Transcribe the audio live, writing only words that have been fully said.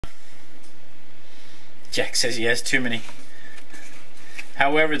Jack says he has too many.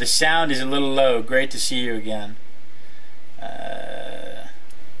 However, the sound is a little low. Great to see you again.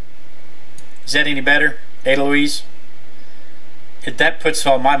 Is that any better, Ada Louise? That puts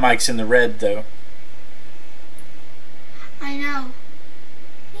all my mics in the red, though. I know.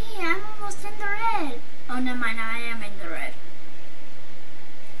 Hey, I'm almost in the red. Oh, never mind. I am in the red.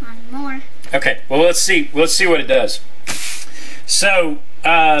 Not anymore. Okay. Well, let's see. Let's see what it does. So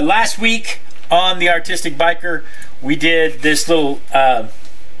last week on the Artistic Biker, we did this little.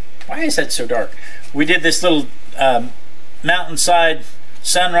 Why is that so dark? We did this little mountainside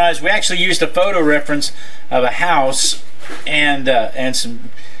sunrise. We actually used a photo reference of a house and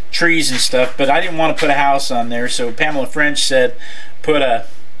some trees and stuff, but I didn't want to put a house on there, so Pamela French said put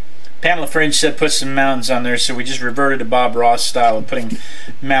some mountains on there, so we just reverted to Bob Ross style of putting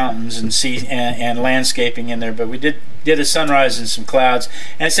mountains and sea and landscaping in there. But we did a sunrise and some clouds,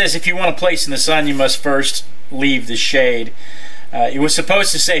 and it says if you want a place in the sun, you must first leave the shade. It was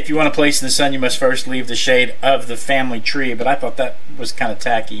supposed to say if you want a place in the sun, you must first leave the shade of the family tree, but I thought that was kind of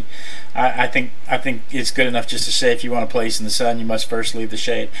tacky. I think it's good enough just to say if you want a place in the sun, you must first leave the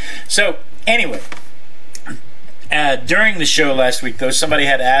shade. So anyway, during the show last week, though, somebody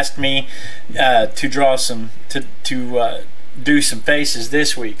had asked me to draw some do some faces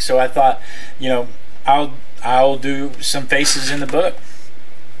this week. So I thought, you know, I'll do some faces in the book.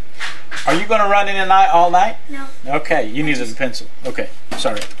 Are you going to run in and out all night? No. Okay, you needed a pencil. Okay,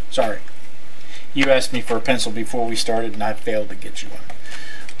 sorry. You asked me for a pencil before we started, and I failed to get you one.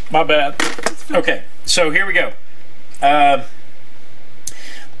 My bad. Okay, so here we go. They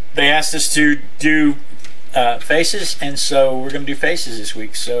asked us to do faces, and so we're going to do faces this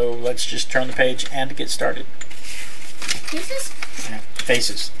week. So let's just turn the page and get started. Faces? Yeah,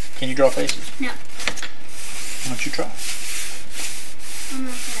 faces. Can you draw faces? No. Why don't you try? I'm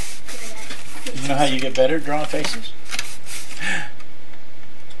not good at faces. You know how you get better at drawing faces?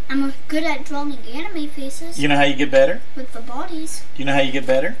 I'm good at drawing anime faces. You know how you get better? With the bodies. Do you know how you get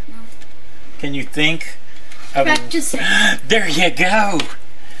better? No. Can you think of Practicing. There you go.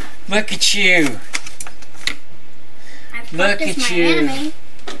 Look at you. I've Look practiced at my you. anime.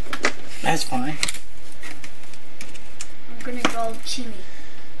 That's fine. I'm gonna draw Chimmy.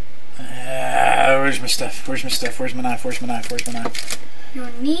 Where's my stuff? Where's my stuff? Where's my knife? Where's my knife? Where's my knife? Your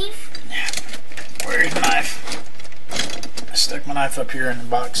knife? Where's my knife? I stuck my knife up here in the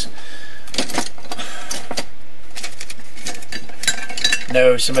box.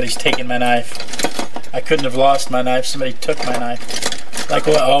 No, somebody's taken my knife. I couldn't have lost my knife. Somebody took my knife. Like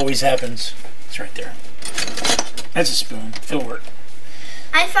what always happens. It's right there. That's a spoon. It'll work.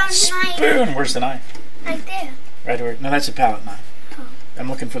 I found the knife. Spoon! Where's the knife? Right there. Right where? No, that's a palette knife. Oh. I'm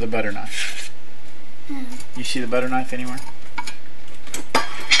looking for the butter knife. You see the butter knife anywhere?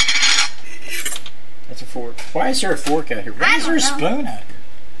 That's a fork. Why is there a fork out here? Why is there a spoon out here?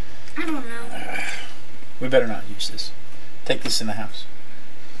 I don't know. We better not use this. Take this in the house.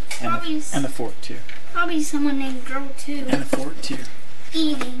 And the fork too. Probably someone named Girl too. And the fork too.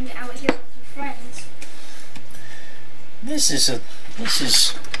 Eating out here with her friends. This is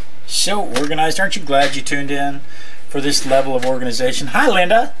so organized. Aren't you glad you tuned in for this level of organization? Hi,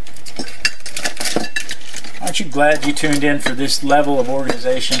 Linda. Aren't you glad you tuned in for this level of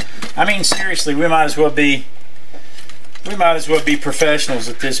organization? I mean, seriously, we might as well be professionals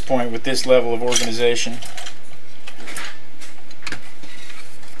at this point with this level of organization.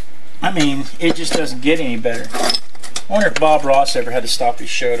 I mean, it just doesn't get any better. I wonder if Bob Ross ever had to stop his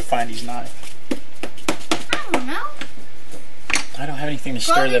show to find his knife. I don't know. I don't have anything to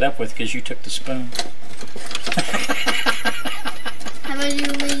stir that up with because you took the spoon. How about you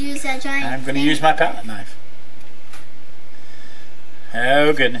use that giant I'm going to use my palette knife.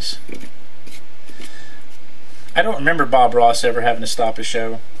 Oh, goodness. I don't remember Bob Ross ever having to stop a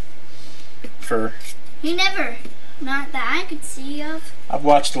show for... He never. Not that I could see of. I've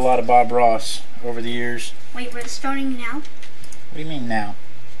watched a lot of Bob Ross over the years. Wait, we're starting now? What do you mean now?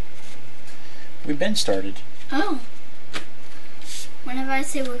 We've been started. Oh. Whenever I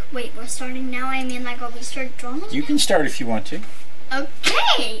say we're starting now, I mean like, oh, we start drawing? You can start if you want to.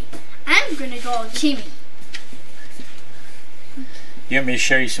 Okay. I'm going to draw Jimmy. You want me to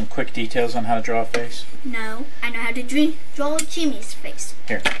show you some quick details on how to draw a face? No. I know how to draw Jimmy's face.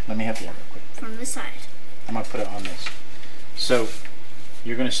 Here, let me help you out real quick. From the side. I'm going to put it on this. So,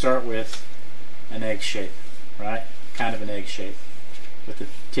 you're going to start with an egg shape, right? Kind of an egg shape, with the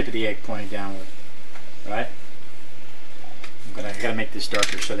tip of the egg pointing downward, right? I gotta make this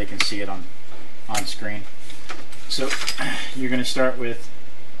darker so they can see it on screen. So, you're going to start with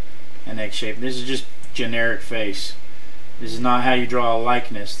an egg shape. This is just generic face. This is not how you draw a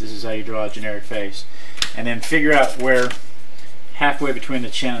likeness. This is how you draw a generic face. And then figure out where halfway between the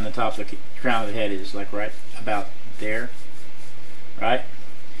chin and the top of the crown of the head is, like right about there, right?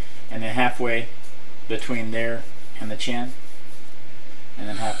 And then halfway between there and the chin, and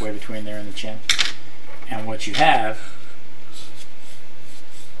then halfway between there and the chin. And what you have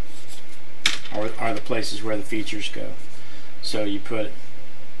are the places where the features go. So you put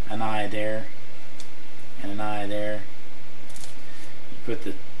an eye there, and an eye there. You put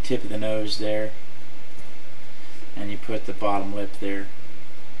the tip of the nose there, and you put the bottom lip there,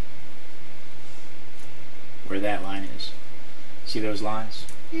 where that line is. See those lines?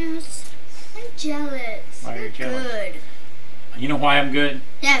 Yes. I'm jealous. Why are you jealous? Good. You know why I'm good?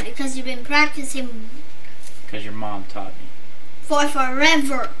 Yeah, because you've been practicing Because your mom taught me. for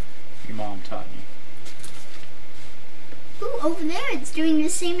forever. Your mom taught me. Ooh, over there it's doing the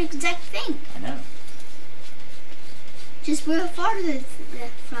same exact thing. I know. Just real farther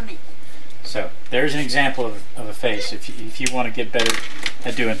from it. So there's an example of a face. If you want to get better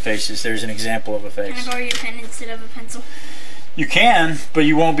at doing faces, there's an example of a Can I face. borrow your pen instead of a pencil? You can, but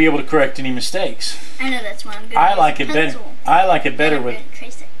you won't be able to correct any mistakes. I know, that's why I'm good. I like it better. I like it better with.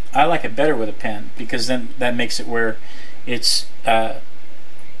 Trace it. I like it better with a pen, because then that makes it where it's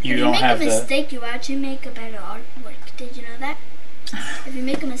you don't have the. If you make a mistake, you actually make a better artwork. Did you know that? If you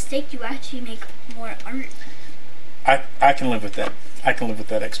make a mistake, you actually make more art. I can live with that. I can live with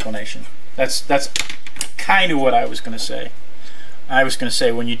that explanation. That's kind of what I was going to say. I was going to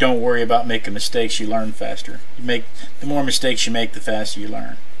say, when you don't worry about making mistakes, you learn faster. The more mistakes you make, the faster you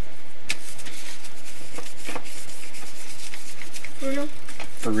learn. For real?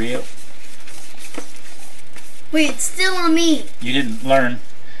 For real. Wait, it's still on me. You didn't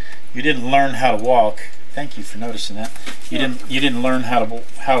learn how to walk. Thank you for noticing that. You didn't learn how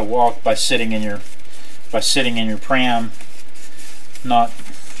to walk by sitting in your pram, not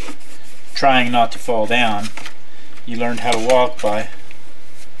trying not to fall down. You learned how to walk by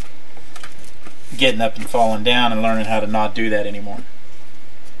getting up and falling down, and learning how to not do that anymore.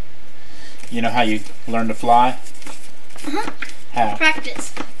 You know how you learn to fly? Uh-huh. How?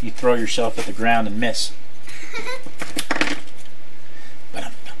 Practice. You throw yourself at the ground and miss.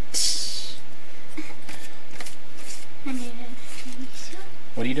 I need an eraser.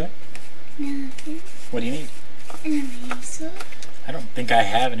 What are you doing? Nothing. What do you need? An eraser. I don't think I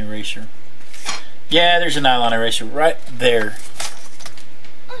have an eraser. Yeah, there's a nylon eraser right there.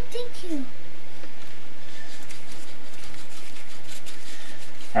 Oh, thank you.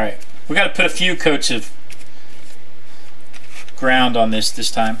 Alright, we got to put a few coats of ground on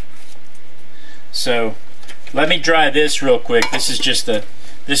this time. So let me dry this real quick. This is just the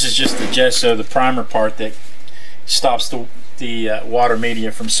gesso, the primer part that stops the water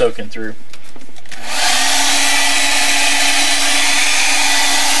media from soaking through.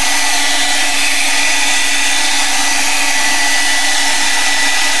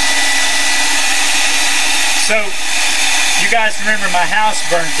 So, you guys remember my house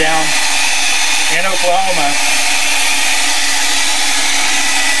burned down in Oklahoma.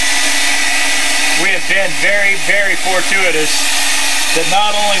 We have been very, very fortuitous that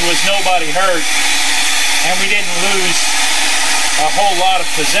not only was nobody hurt, and we didn't lose a whole lot of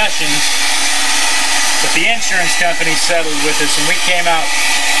possessions, but the insurance company settled with us, and we came out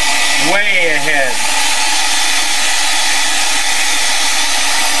way ahead.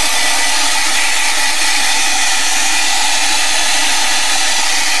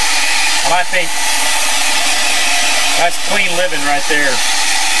 And I think that's clean living right there.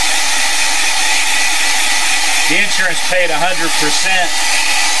 The insurance paid 100%.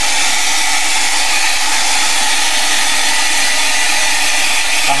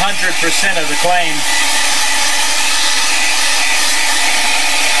 100% of the claim.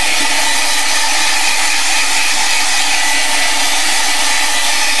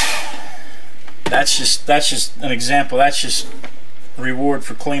 That's just an example. That's just reward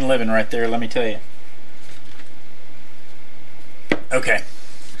for clean living right there, let me tell you. Okay,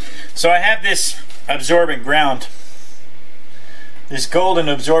 so I have this absorbent ground, this golden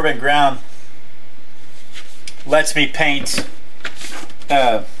absorbent ground lets me paint.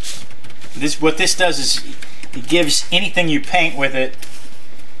 What this does is it gives anything you paint with it,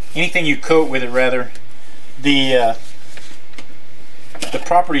 anything you coat with it rather, the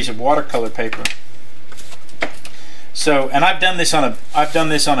properties of watercolor paper. So, and I've done this on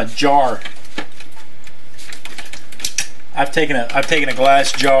a jar. I've taken a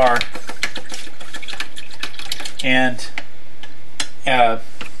glass jar and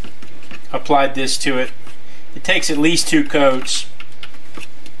applied this to it. It takes at least 2 coats,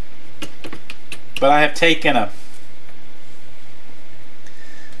 but I have taken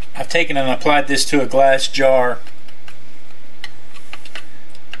taken and applied this to a glass jar,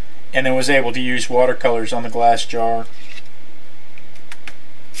 and then was able to use watercolors on the glass jar.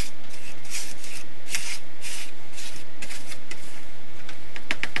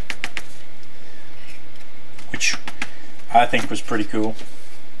 Which I think was pretty cool.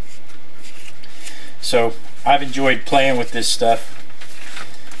 So I've enjoyed playing with this stuff.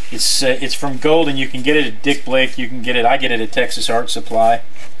 It's from Golden. You can get it at Dick Blake. You can get it. I get it at Texas Art Supply.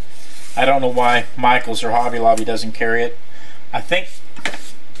 I don't know why Michaels or Hobby Lobby doesn't carry it. I think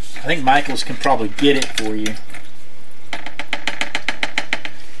Michaels can probably get it for you.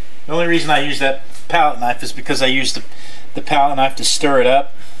 The only reason I use that palette knife is because I used the palette knife to stir it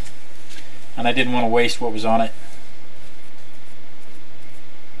up, and I didn't want to waste what was on it.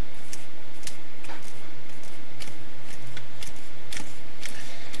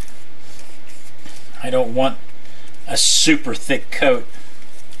 I don't want a super thick coat.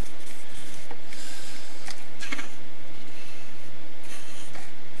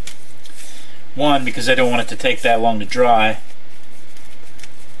 One, because I don't want it to take that long to dry.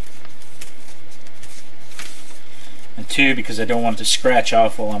 And two, because I don't want it to scratch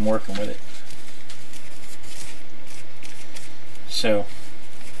off while I'm working with it. So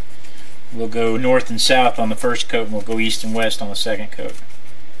we'll go north and south on the first coat, and we'll go east and west on the second coat.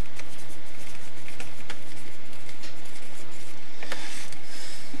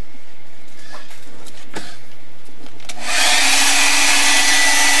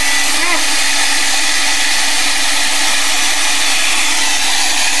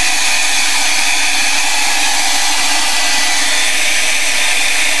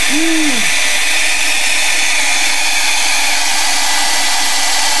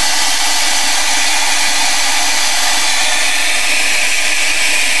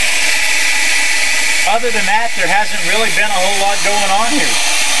 Other than that, there hasn't really been a whole lot going on here.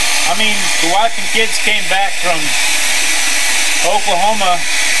 I mean, the wife and kids came back from Oklahoma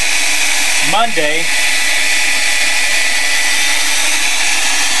Monday,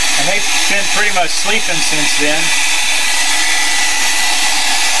 and they've been pretty much sleeping since then.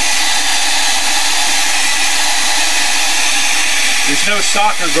 There's no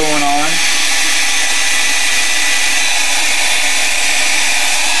soccer going on.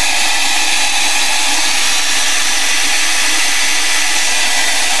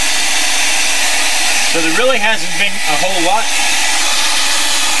 So there really hasn't been a whole lot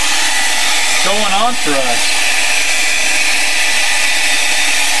going on for us.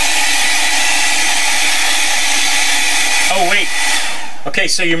 Oh wait. Okay,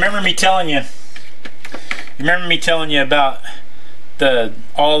 so you remember me telling you about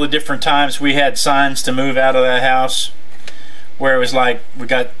all the different times we had signs to move out of that house, where it was like we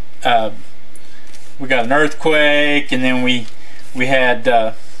got an earthquake, and then we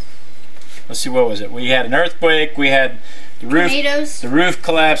had let's see, what was it? We had an earthquake, we had the roof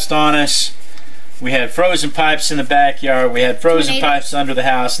collapsed on us, we had frozen pipes in the backyard, we had frozen pipes under the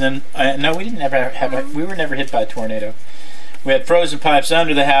house, and then no, we were never hit by a tornado. We had frozen pipes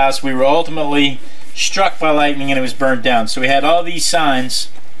under the house. We were ultimately struck by lightning and it was burned down. So we had all these signs,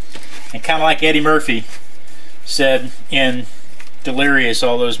 and kind of like Eddie Murphy said in Delirious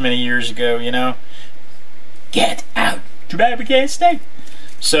all those many years ago, you know, get out, too bad we can't stay.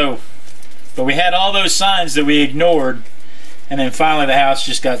 So, but we had all those signs that we ignored, and then finally the house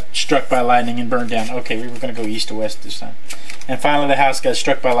just got struck by lightning and burned down. Okay, we were going to go east to west this time. And finally the house got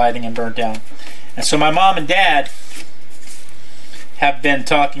struck by lightning and burned down. And so my mom and dad have been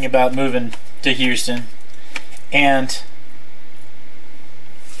talking about moving to Houston, and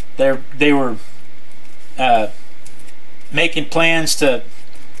they were making plans to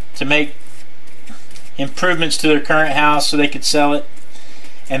make improvements to their current house so they could sell it.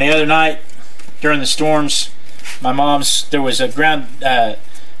 And the other night during the storms, my mom's, there was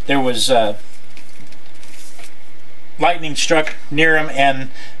lightning struck near them and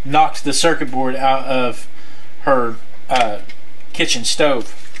knocked the circuit board out of her kitchen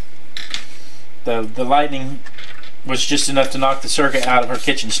stove. The lightning was just enough to knock the circuit out of her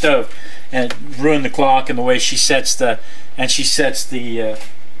kitchen stove, and it ruined the clock and the way she sets the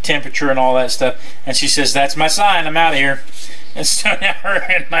temperature and all that stuff. And she says, "That's my sign, I'm out of here." And so now her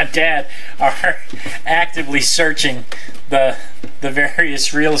and my dad are actively searching the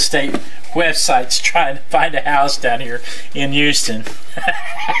various real estate websites trying to find a house down here in Houston.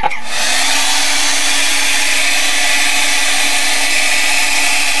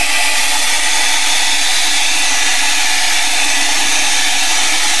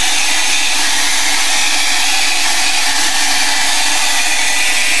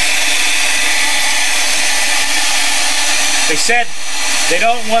 They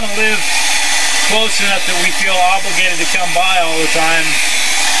don't want to live close enough that we feel obligated to come by all the time,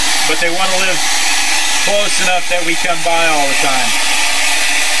 but they want to live close enough that we come by all the time.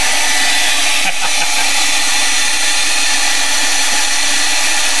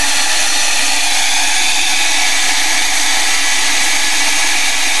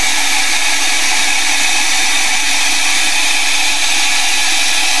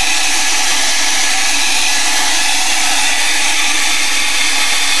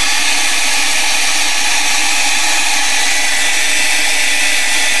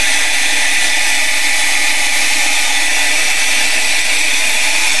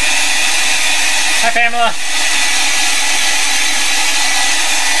 Hi, Pamela.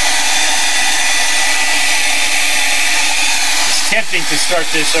 It's tempting to start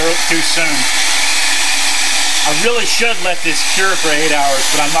this too soon. I really should let this cure for 8 hours,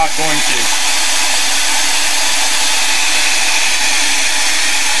 but I'm not going to.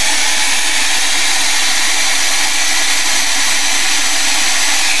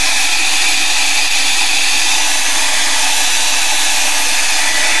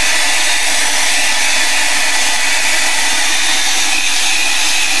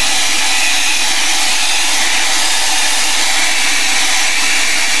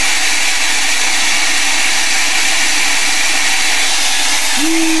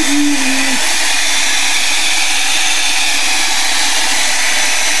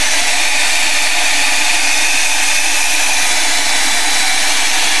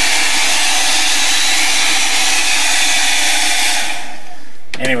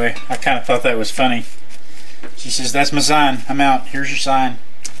 Anyway, I kind of thought that was funny. She says, "That's my sign. I'm out. Here's your sign.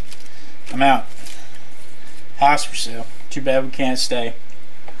 I'm out. House for sale. Too bad we can't stay."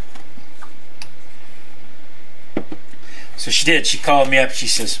 So she did. She called me up and she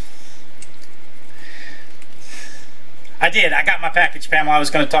says, I got my package, Pamela. I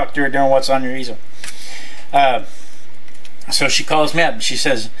was going to talk to her during What's on Your Easel. So she calls me up and she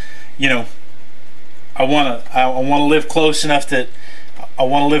says, you know, I want to live close enough that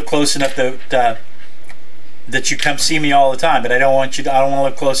that you come see me all the time, but I don't want to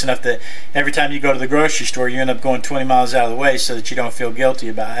live close enough that every time you go to the grocery store you end up going 20 miles out of the way, so that you don't feel guilty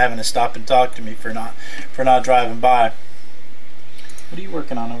about having to stop and talk to me for not driving by. What are you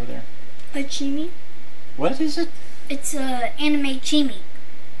working on over there? A chimi. What is it? It's a anime chimi.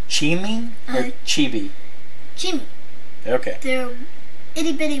 Chimi or chibi? Chimi. Okay. They're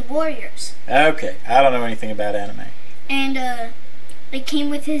itty bitty warriors. Okay. I don't know anything about anime. And they came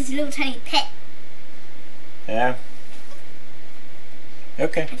with his little tiny pet. Yeah.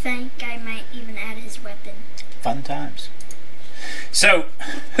 Okay. I think I might even add his weapon. Fun times. So,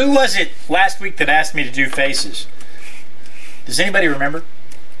 who was it last week that asked me to do faces? Does anybody remember?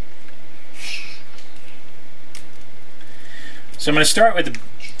 So I'm going to start with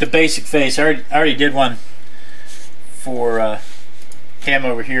the basic face. I already did one for Cam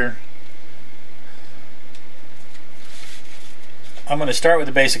over here. I'm going to start with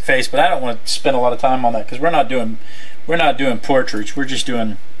the basic face, but I don't want to spend a lot of time on that because we're not doing portraits. We're just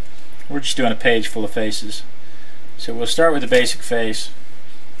doing a page full of faces. So we'll start with the basic face.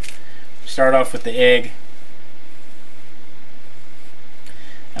 Start off with the egg,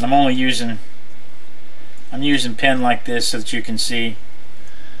 and I'm using pen like this so that you can see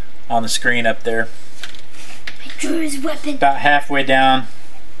on the screen up there. I drew his weapon. About halfway down,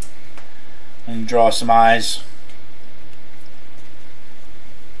 and draw some eyes.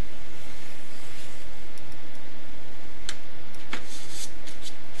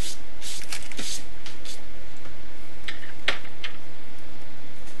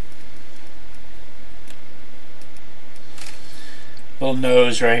 Little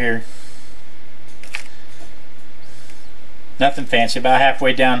nose right here. Nothing fancy. About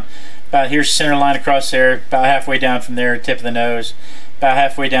halfway down. About here's center line across there. About halfway down from there, tip of the nose. About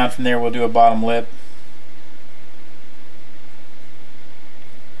halfway down from there, we'll do a bottom lip.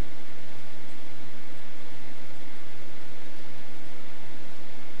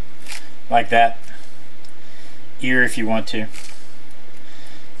 Like that. Ear if you want to.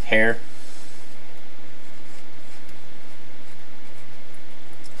 Hair.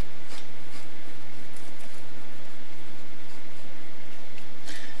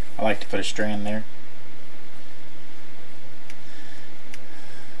 I like to put a strand there.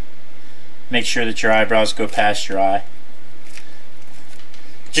 Make sure that your eyebrows go past your eye.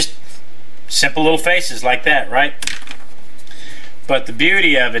 Just simple little faces like that, right? But the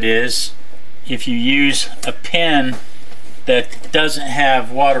beauty of it is, if you use a pen that doesn't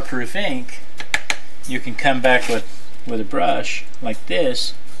have waterproof ink, you can come back with a brush like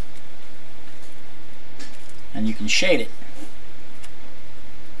this, and you can shade it.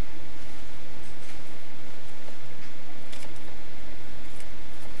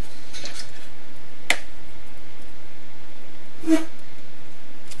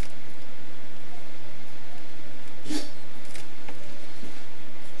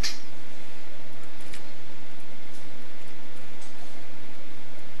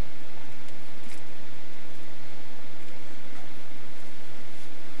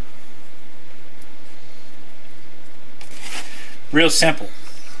 Real simple.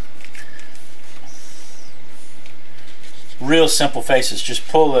 Real simple faces.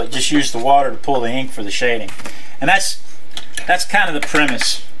 Just use the water to pull the ink for the shading. And that's kind of the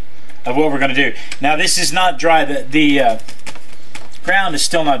premise of what we're going to do. Now this is not dry. The ground is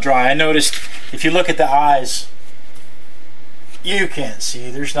still not dry. I noticed if you look at the eyes, you can't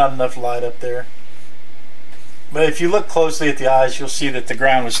see. There's not enough light up there. But if you look closely at the eyes, you'll see that the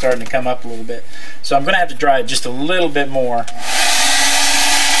ground was starting to come up a little bit. So I'm going to have to dry it just a little bit more.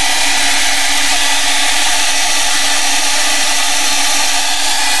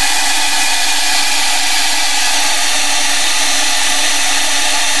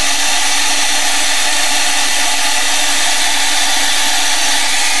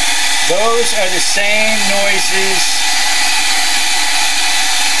 Those are the same noises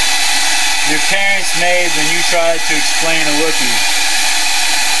your parents made when you tried to explain a Wookiee.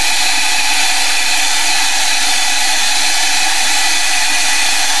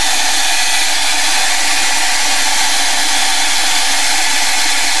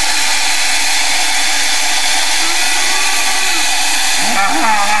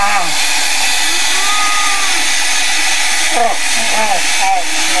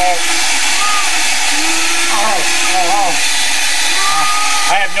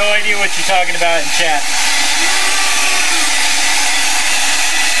 I have no idea what you're talking about in chat.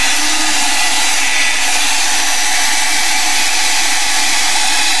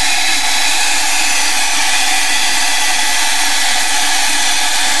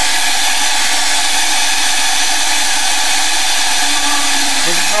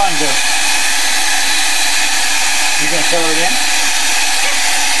 Where's the drawing go? You gonna fill it in?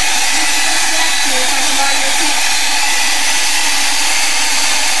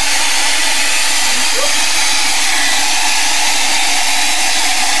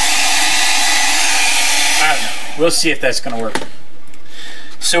 We'll see if that's going to work.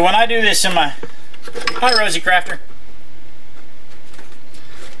 So when I do this in my... Hi, Rosie Crafter.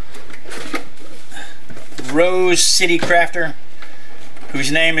 Rose City Crafter,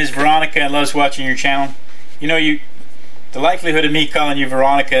 whose name is Veronica and loves watching your channel. You know, the likelihood of me calling you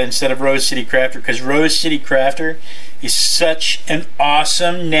Veronica instead of Rose City Crafter, because Rose City Crafter is such an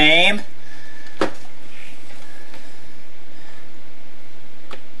awesome name.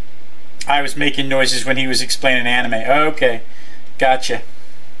 I was making noises when he was explaining anime. Okay, gotcha.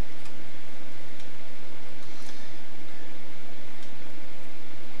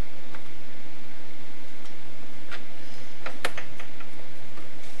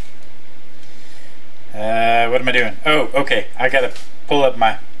 What am I doing? Oh, okay. I gotta pull up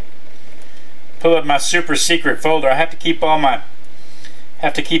my super secret folder. I have to keep all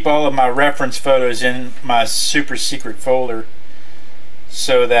of my reference photos in my super secret folder,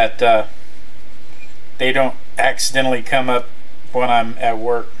 so that they don't accidentally come up when I'm at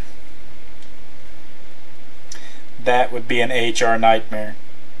work. That would be an HR nightmare.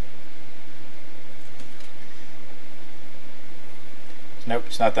 Nope,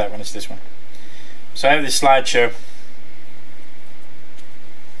 it's not that one, it's this one. So I have this slideshow.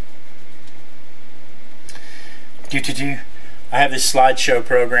 I have this slideshow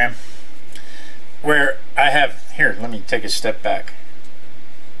program where I have, here, let me take a step back.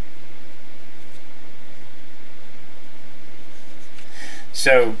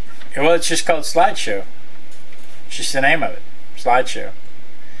 So, well, it's just called Slideshow. It's just the name of it, Slideshow.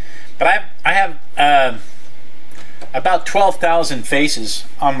 But I have about 12,000 faces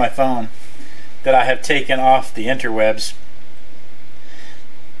on my phone that I have taken off the interwebs.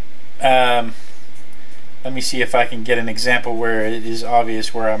 Let me see if I can get an example where it is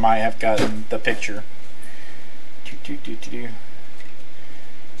obvious where I might have gotten the picture.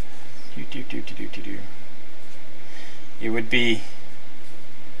 It would be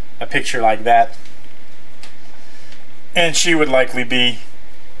a picture like that, and she would likely be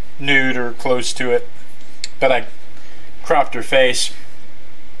nude or close to it, but I cropped her face,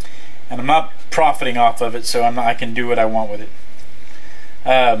 and I'm not profiting off of it, so I can do what I want with it.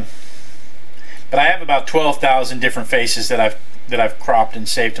 But I have about 12,000 different faces that I've cropped and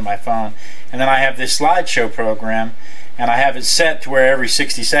saved to my phone, and then I have this slideshow program, and I have it set to where every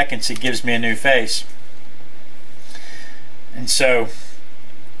 60 seconds it gives me a new face. And so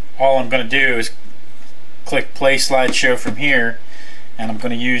all I'm going to do is click play slideshow from here, and I'm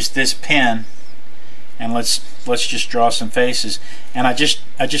going to use this pen, and let's just draw some faces. And I just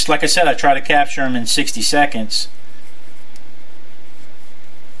like I said, I try to capture them in 60 seconds.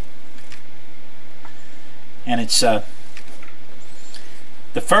 And it's the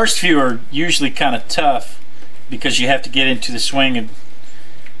first few are usually kind of tough because you have to get into the swing of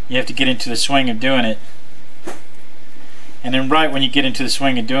doing it. And then right when you get into the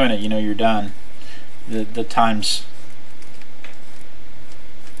swing of doing it, you know you're done. The time's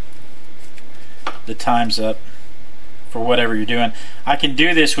up for whatever you're doing. I can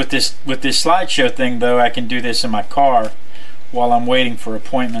do this with this slideshow thing though. I can do this in my car while I'm waiting for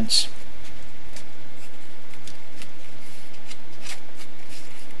appointments.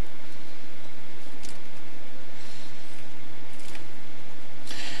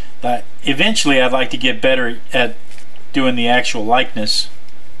 But eventually I'd like to get better at doing the actual likeness,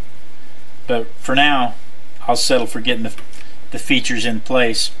 but for now I'll settle for getting the features in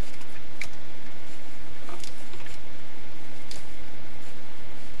place.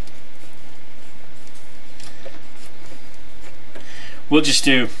 We'll just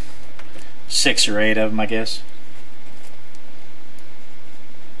do 6 or 8 of them, I guess.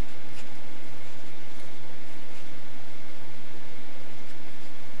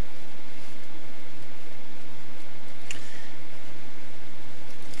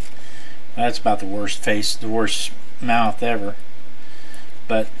 That's about the worst face, the worst mouth ever.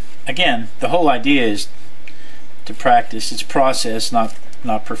 But again, the whole idea is to practice. It's process, not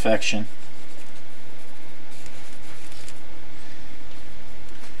perfection.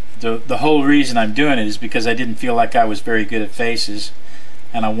 The whole reason I'm doing it is because I didn't feel like I was very good at faces,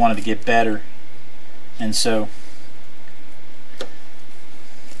 and I wanted to get better. And so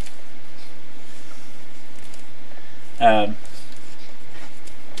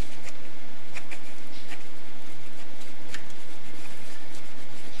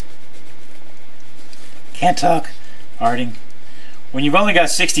can't talk, Harding. When you've only got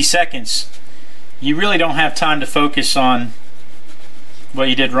 60 seconds, you really don't have time to focus on what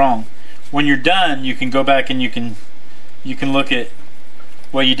you did wrong. When you're done, you can go back and you can look at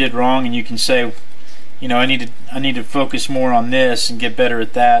what you did wrong, and you can say, you know, I need to focus more on this and get better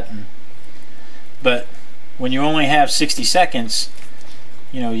at that. But when you only have 60 seconds,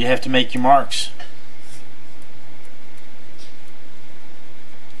 you know, you have to make your marks.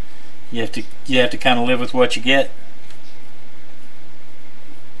 You have to kind of live with what you get.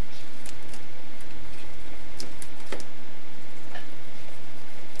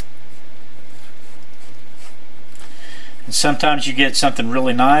 And sometimes you get something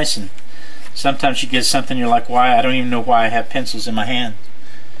really nice, and sometimes you get something you're like, why? I don't even know why I have pencils in my hand.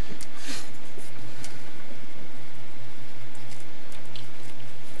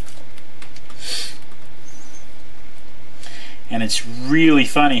 And it's really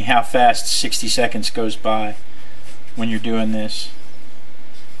funny how fast 60 seconds goes by when you're doing this.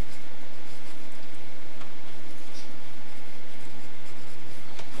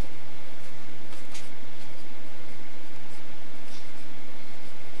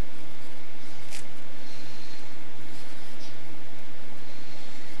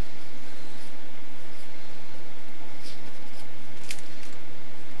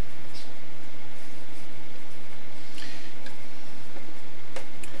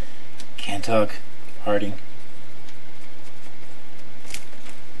 Can't talk, Harding.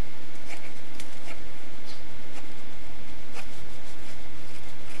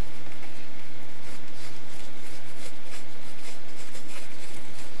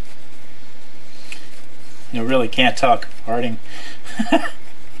 No, really, can't talk, Harding.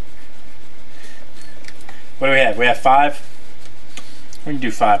 What do we have? We have 5? We can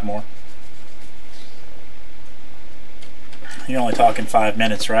do 5 more. You're only talking 5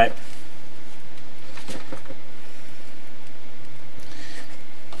 minutes, right?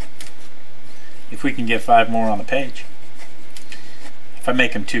 If we can get 5 more on the page. If I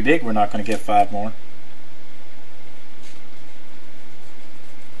make them too big, we're not going to get 5 more.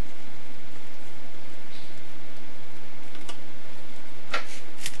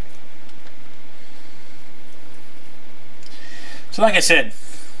 So like I said,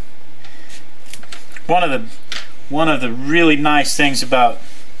 one of the really nice things about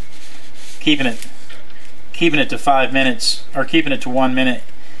keeping it to 5 minutes, or keeping it to 1 minute,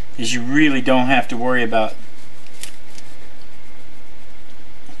 is you really don't have to worry about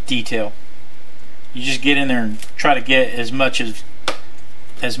detail. You just get in there and try to get as much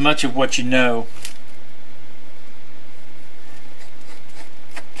of what you know,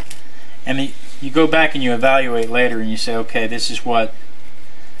 and you go back and you evaluate later and you say, okay, this is what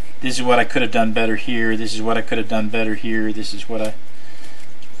I could have done better here, this is what I could have done better here, this is what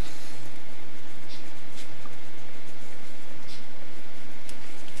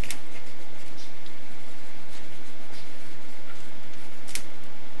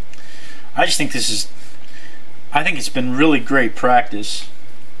I just think I think it's been really great practice.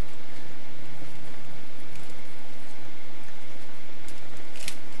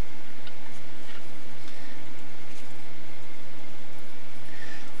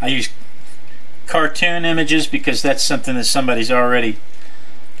 I use cartoon images because that's something that somebody's already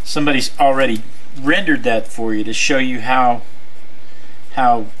rendered that for you to show you how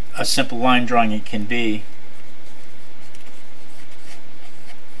a simple line drawing it can be.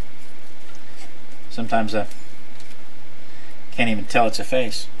 Sometimes I can't even tell it's a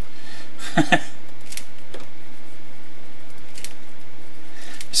face.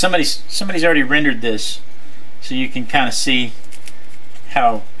 Somebody's already rendered this, so you can kind of see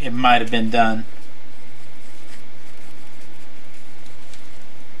how it might have been done.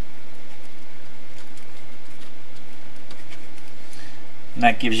 And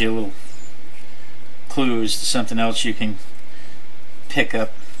that gives you a little clues to something else you can pick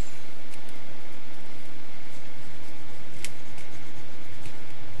up.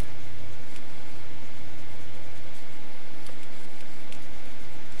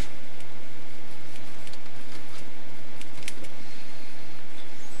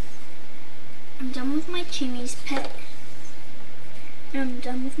 I'm done with my Chimmy's pet. And I'm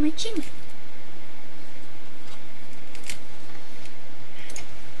done with my Chimmy.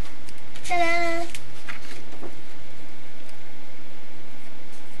 Ta-da!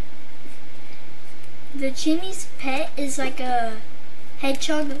 The Chimmy's pet is like a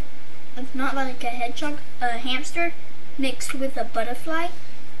hedgehog, not like a hedgehog, a hamster mixed with a butterfly.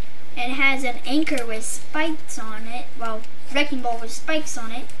 And it has an anchor with spikes on it, well, wrecking ball with spikes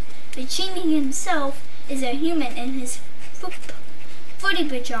on it. The Chimmy himself is a human in his footy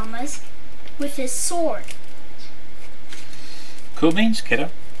pajamas with his sword. Cool beans, kiddo.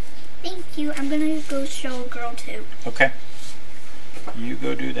 Thank you. I'm gonna go show a girl too. Okay. You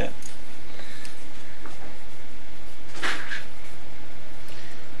go do that.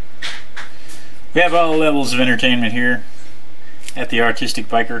 We have all levels of entertainment here at the Artistic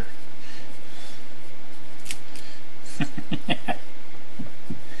Biker.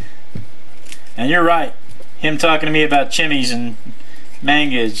 And you're right. Him talking to me about chimmies and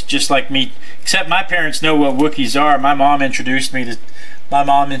manga is just like me. Except my parents know what Wookiees are. My mom introduced me to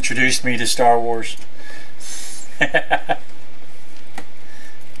Star Wars.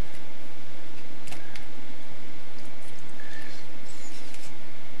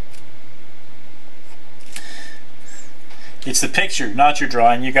 It's the picture, not your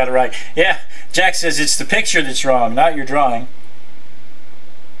drawing. You got it right. Yeah, Jack says it's the picture that's wrong, not your drawing.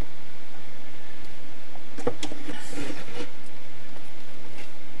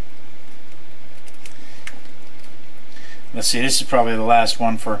 Let's see, this is probably the last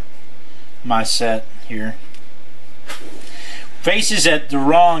one for my set here. Faces at the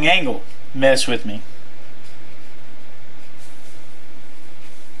wrong angle mess with me.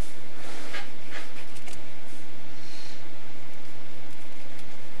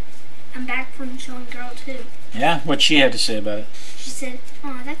 I'm back from showing girl too. Yeah? What'd she have to say about it? She said,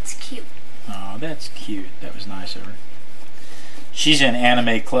 "Oh, that's cute." Oh, that's cute. That was nice of her. She's in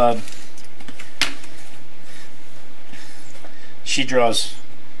anime club. She draws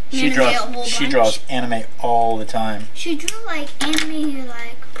anime all the time. She drew like anime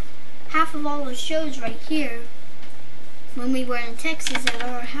like half of all the shows right here when we were in Texas at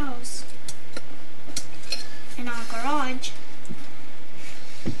our house in our garage.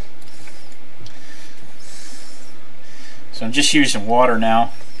 So I'm just using water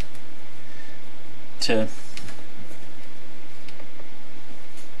now to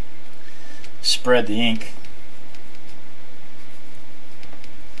spread the ink.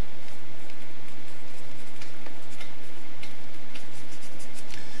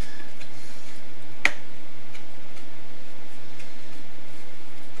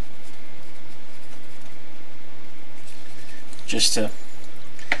 Just to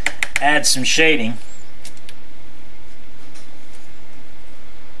add some shading.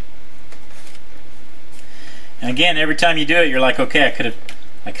 And again, every time you do it, you're like, okay, I could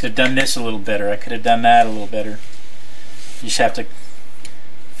have done this a little better. I could have done that a little better. You just have to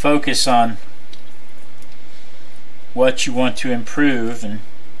focus on what you want to improve, and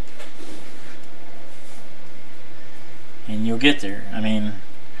you'll get there. I mean,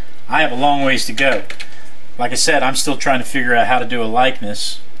 I have a long ways to go. Like I said, I'm still trying to figure out how to do a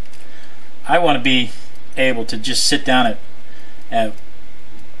likeness. I want to be able to just sit down at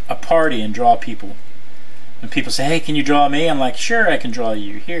a party and draw people. When people say, "Hey, can you draw me?" I'm like, "Sure, I can draw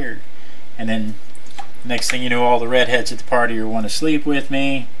you here." And then next thing you know, all the redheads at the party are want to sleep with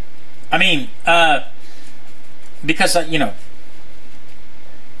me. I mean, because you know,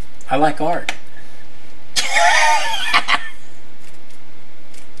 I like art.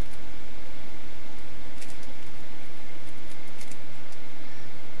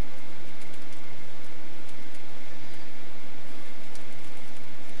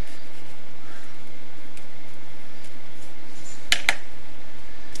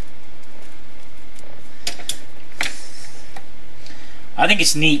 think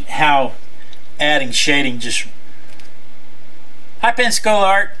it's neat how adding shading just... Hi, Pcola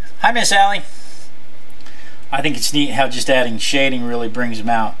Art. Hi, Miss Allie. I think it's neat how just adding shading really brings them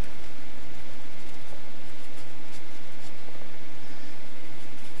out.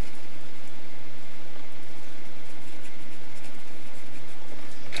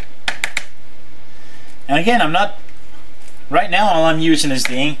 And again, I'm not... Right now, all I'm using is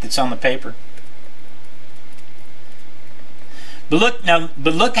the ink that's on the paper. But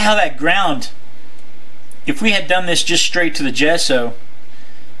look how that ground, if we had done this just straight to the gesso,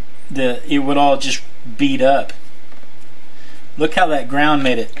 it would all just beat up. Look how that ground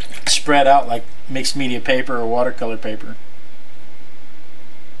made it spread out like mixed media paper or watercolor paper.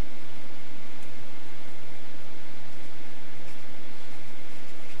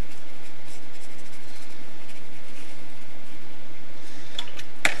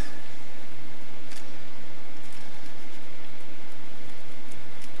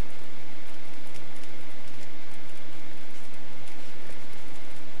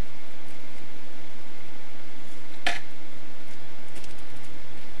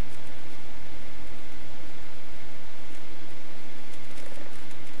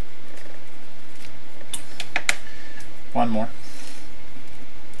 One more.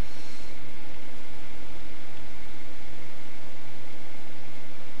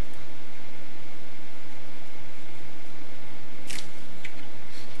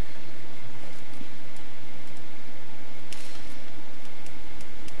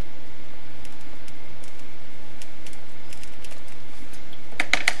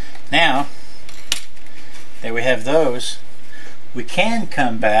 Now that we have those, we can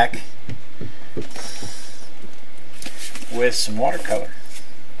come back with some watercolor.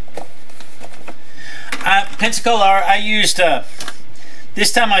 Pcola Art, I used,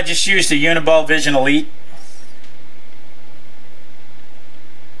 this time I just used a Uniball Vision Elite.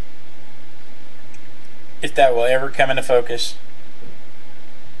 If that will ever come into focus.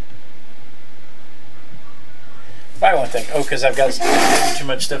 I won't think. Oh, because I've got too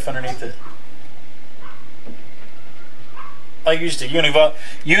much stuff underneath it. I used a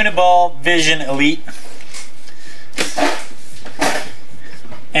Uniball Vision Elite.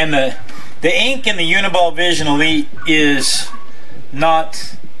 And the ink in the Uniball Vision Elite is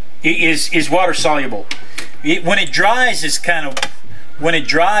water soluble. When it dries, it's kind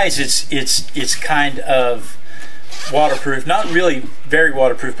of waterproof. Not really very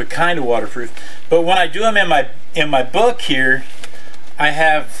waterproof, but kind of waterproof. But when I do them in my book here, I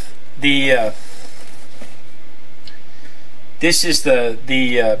have the this is the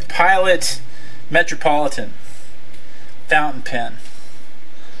Pilot Metropolitan fountain pen.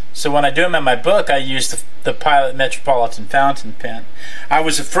 So when I do them in my book, I use the Pilot Metropolitan fountain pen. I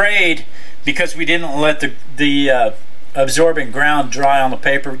was afraid, because we didn't let the absorbent ground dry on the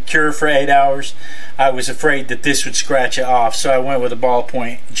paper, cure for 8 hours, I was afraid that this would scratch it off. So I went with a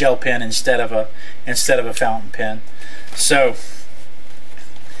ballpoint gel pen instead of a fountain pen. So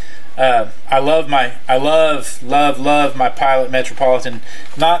I love my Pilot Metropolitan.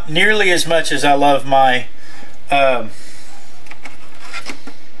 Not nearly as much as I love my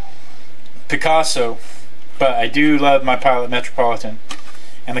Picasso, but I do love my Pilot Metropolitan,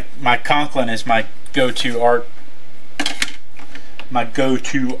 and my Conklin is my go-to art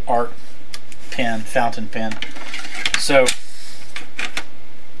pen, fountain pen. So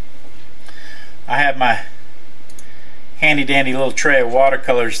I have my handy dandy little tray of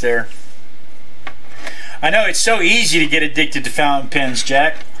watercolors there. I know it's so easy to get addicted to fountain pens,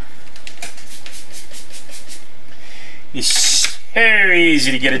 Jack. It's very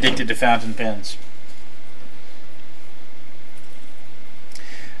easy to get addicted to fountain pens.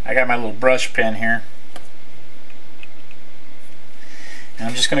 I got my little brush pen here. And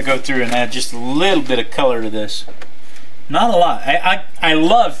I'm just going to go through and add just a little bit of color to this. Not a lot. I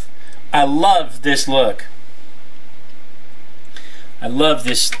love this look. I love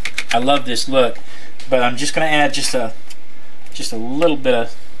this look. But I'm just going to add just a little bit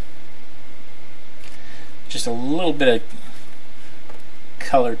of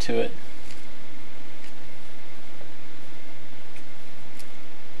color to it.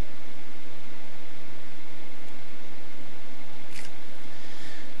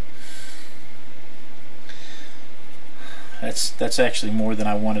 That's actually more than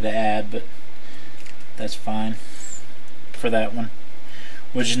I wanted to add, but that's fine for that one.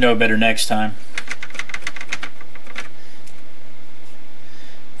 We'll just know better next time.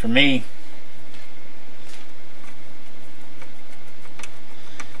 For me,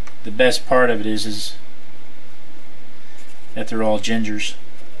 the best part of it is that they're all gingers.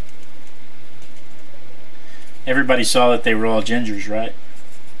 Everybody saw that they were all gingers, right?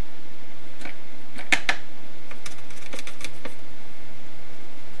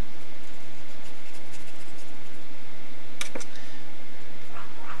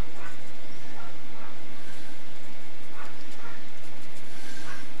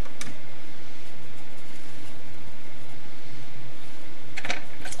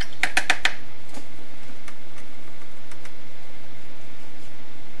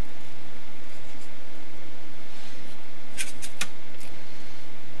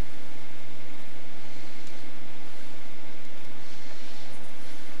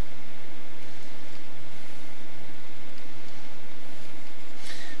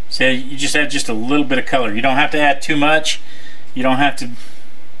 Okay, you just add just a little bit of color. You don't have to add too much. You don't have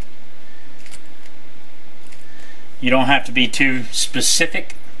to be too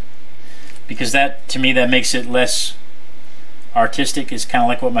specific, because that, to me, that makes it less artistic. It's kind of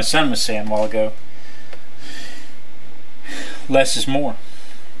like what my son was saying a while ago. Less is more.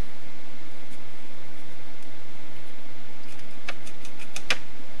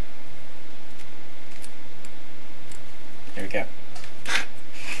 There we go.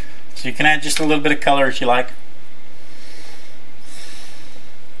 So you can add just a little bit of color if you like.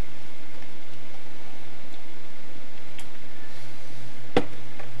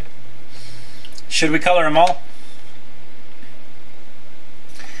 Should we color them all?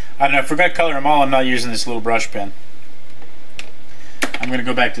 I don't know. If we're going to color them all, I'm not using this little brush pen. I'm going to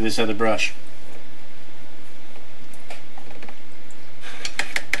go back to this other brush.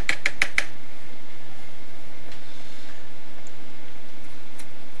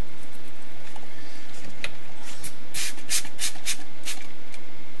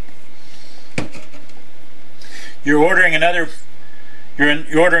 You're ordering another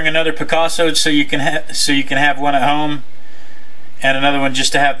Picasso so you can have one at home and another one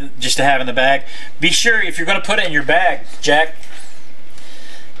just to have in the bag. Be sure, if you're going to put it in your bag, Jack,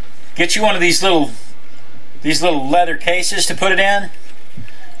 get you one of these little leather cases to put it in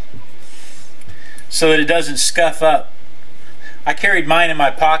so that it doesn't scuff up. I carried mine in my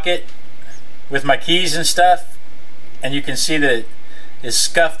pocket with my keys and stuff, and you can see that it is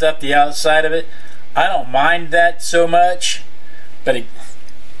scuffed up the outside of it. I don't mind that so much, but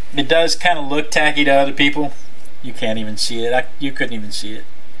it does kind of look tacky to other people. You can't even see it. You couldn't even see it.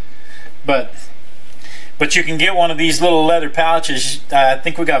 But you can get one of these little leather pouches. I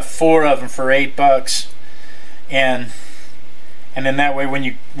think we got 4 of them for $8, and then that way when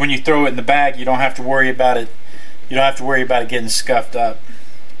you throw it in the bag, you don't have to worry about it. You don't have to worry about it getting scuffed up.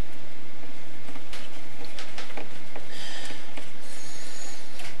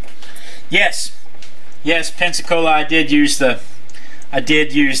 Yes, Pensacola. I did use the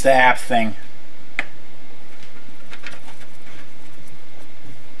app thing.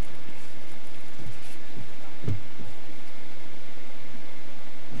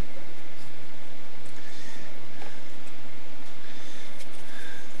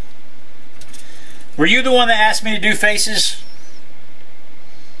 Were you the one that asked me to do faces?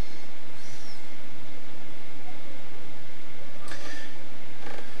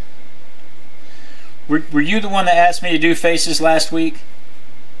 Were you the one that asked me to do faces last week?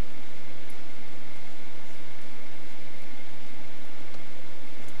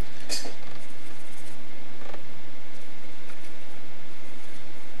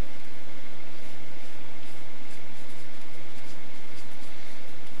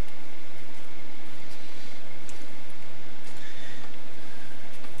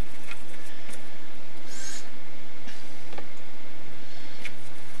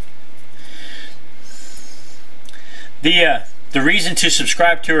 The reason to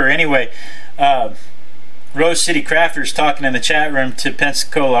subscribe to her anyway, Rose City Crafter is talking in the chat room to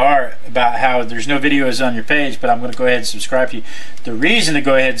Pcola Art about how there's no videos on your page, but I'm going to go ahead and subscribe to you. The reason to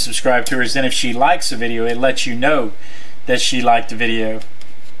go ahead and subscribe to her is then if she likes a video, it lets you know that she liked the video.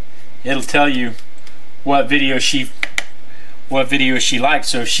 It'll tell you what video she liked.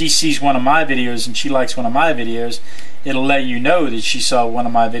 So if she sees one of my videos and she likes one of my videos, it'll let you know that she saw one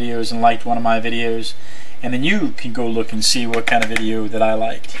of my videos and liked one of my videos. And then you can go look and see what kind of video that I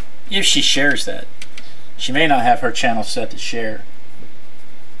liked. If she shares that. She may not have her channel set to share.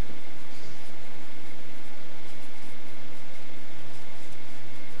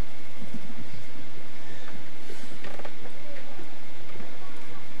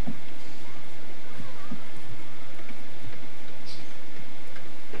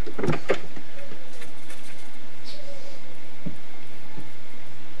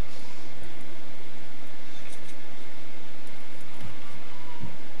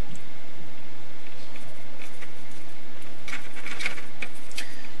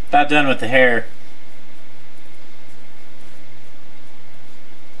 About done with the hair.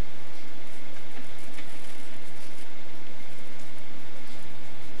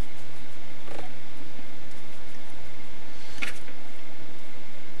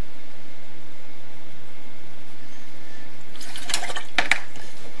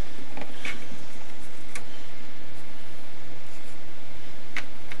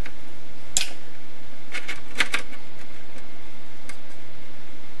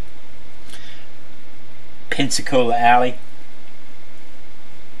 Pensacola Alley.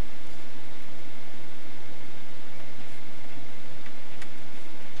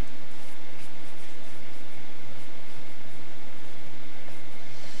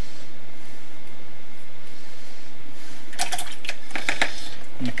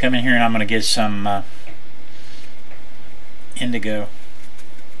 come in here and I'm going to get some indigo.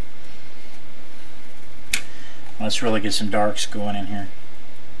 Let's really get some darks going in here.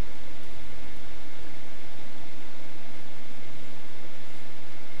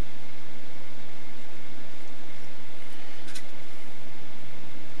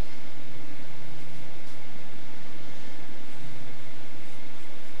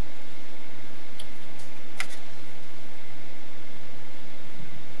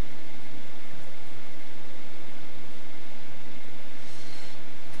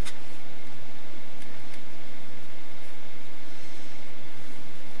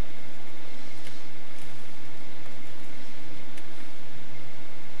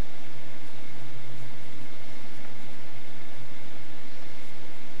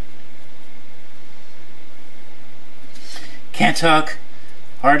 Can't talk.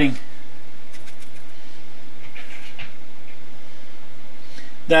 Harding.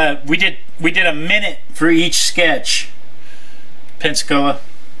 We did a minute for each sketch. Pcola.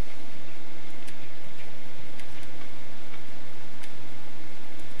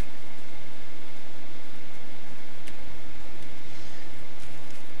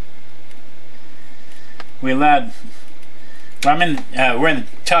 We allowed. Well, we're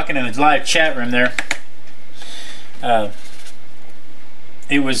talking in the live chat room there.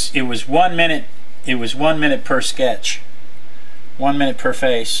 It was 1 minute. It was 1 minute per sketch, 1 minute per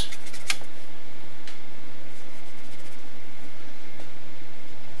face.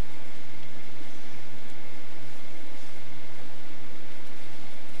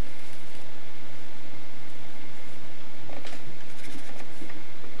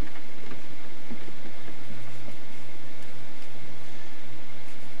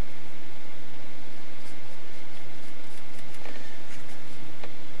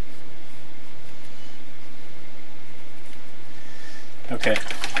 Okay,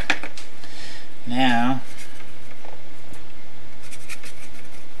 now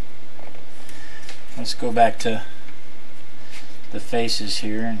let's go back to the faces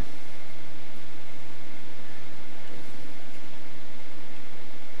here.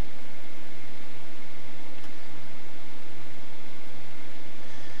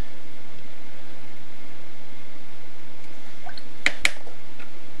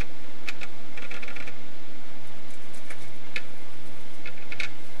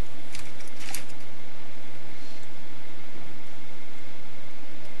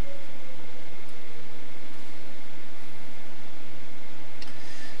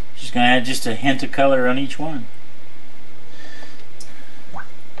 Going to add just a hint of color on each one.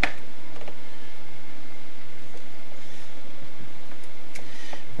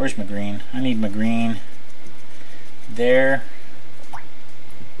 Where's my green? I need my green there,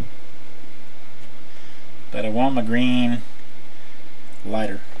 but I want my green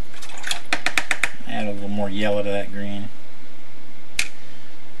lighter. Add a little more yellow to that green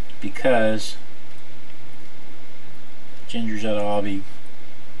because gingers ought to all be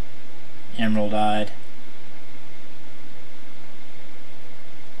emerald eyed.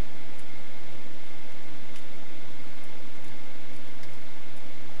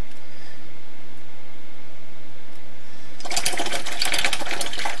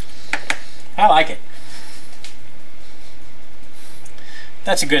 I like it.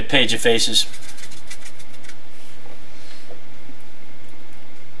 That's a good page of faces.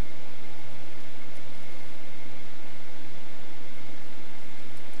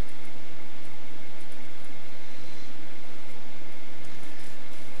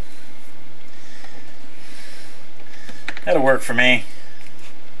 That'll work for me.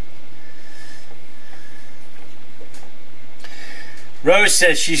 Rose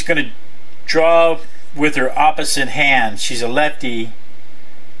says she's going to draw with her opposite hand. She's a lefty,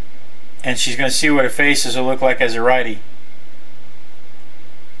 and she's going to see what her faces will look like as a righty.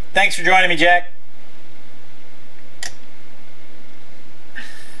 Thanks for joining me, Jack.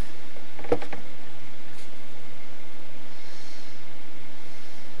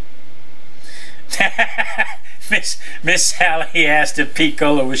 Miss Sally asked if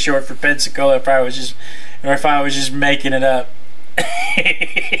Pcola was short for Pensacola, if I was just making it up.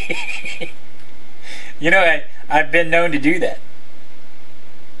 You know, I've been known to do that.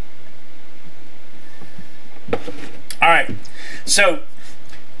 All right, so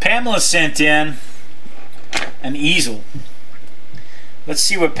Pamela sent in an easel. Let's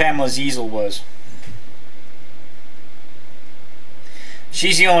see what Pamela's easel was.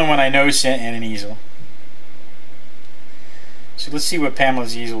 She's the only one I know sent in an easel. So let's see what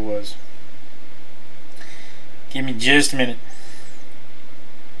Pamela's easel was. Give me just a minute.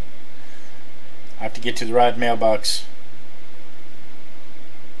 I have to get to the right mailbox.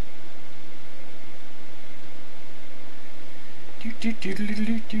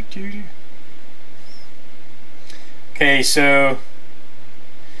 Okay, so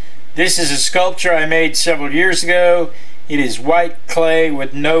this is a sculpture I made several years ago. It is white clay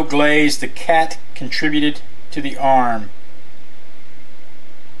with no glaze. The cat contributed to the arm.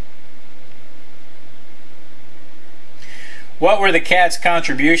 What were the cat's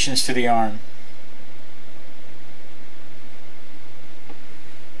contributions to the arm?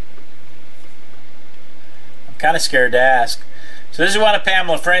 I'm kind of scared to ask. So this is one of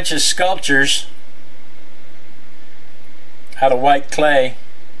Pamela French's sculptures out of white clay.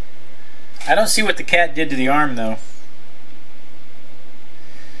 I don't see what the cat did to the arm though.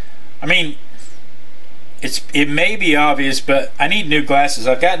 I mean, it may be obvious, but I need new glasses.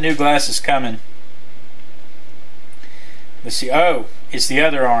 I've got new glasses coming. Let's see. Oh, it's the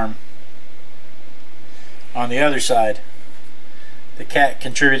other arm on the other side. The cat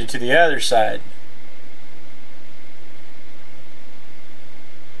contributed to the other side.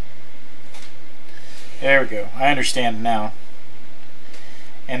 There we go. I understand now.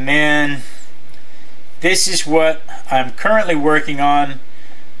 And then this is what I'm currently working on.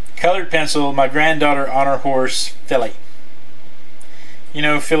 Colored pencil, my granddaughter on her horse, Philly. You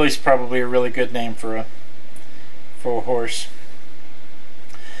know, Philly's probably a really good name for a horse.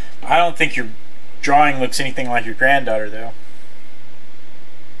 I don't think your drawing looks anything like your granddaughter though.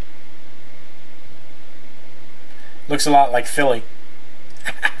 Looks a lot like Philly.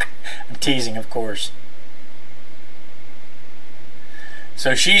 I'm teasing, of course.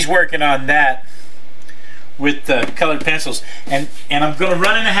 So she's working on that with the colored pencils, and I'm going to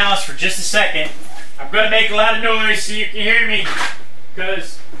run in the house for just a second. I'm going to make a lot of noise so you can hear me,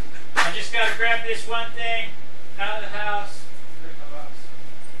 because I just got to grab this one thing out of the house. Where's my box?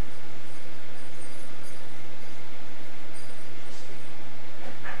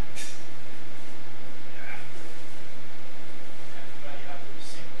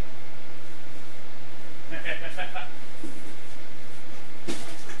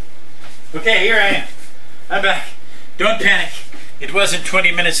 Okay, here I am. I'm back. Don't panic. It wasn't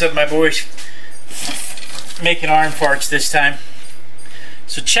 20 minutes of my voice making arm farts this time.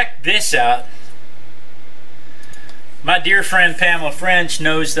 So check this out. My dear friend Pamela French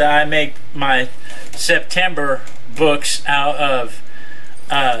knows that I make my September books out of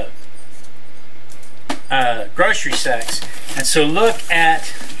grocery sacks. And so look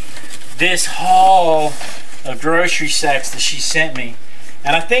at this haul of grocery sacks that she sent me.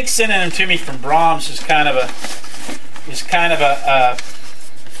 And I think sending them to me from Brahms is kind of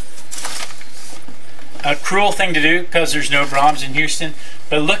a cruel thing to do, because there's no Brahms in Houston.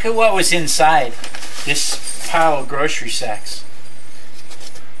 But look at what was inside this pile of grocery sacks.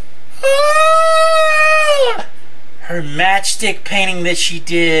 Ah! Her matchstick painting that she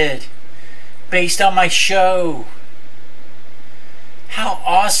did based on my show. How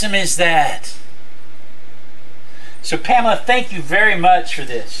awesome is that? So Pamela, thank you very much for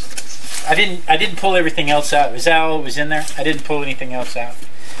this. I didn't pull everything else out. Was that all that was in there? I didn't pull anything else out.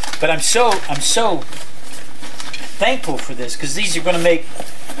 But I'm so thankful for this, because these are going to make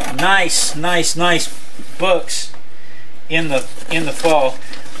nice books in the fall.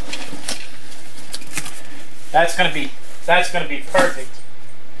 That's going to be perfect.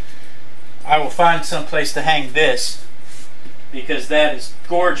 I will find some place to hang this, because that is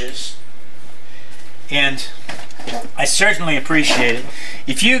gorgeous. And I certainly appreciate it.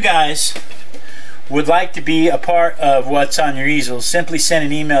 If you guys would like to be a part of what's on your easel, simply send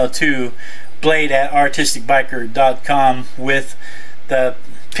an email to blade@artisticbiker.com with the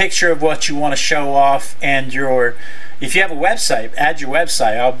picture of what you want to show off, and if you have a website, add your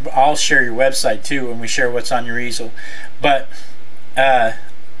website. I'll share your website too when we share what's on your easel. But I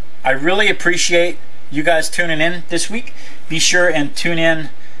really appreciate you guys tuning in this week. Be sure and tune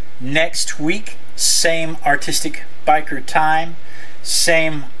in next week. Same Artistic Biker time,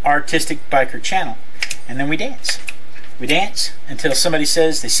 same Artistic Biker channel. And then we dance. We dance until somebody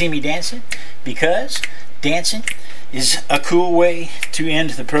says they see me dancing, because dancing is a cool way to end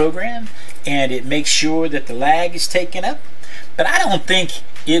the program, and it makes sure that the lag is taken up. But I don't think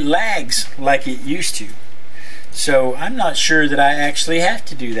it lags like it used to. So I'm not sure that I actually have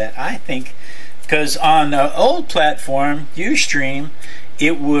to do that. I think, because on the old platform, Ustream,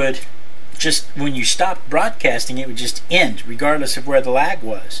 it would just, when you stopped broadcasting, it would just end regardless of where the lag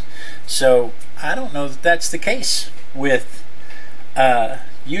was. So I don't know that that's the case with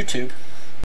YouTube.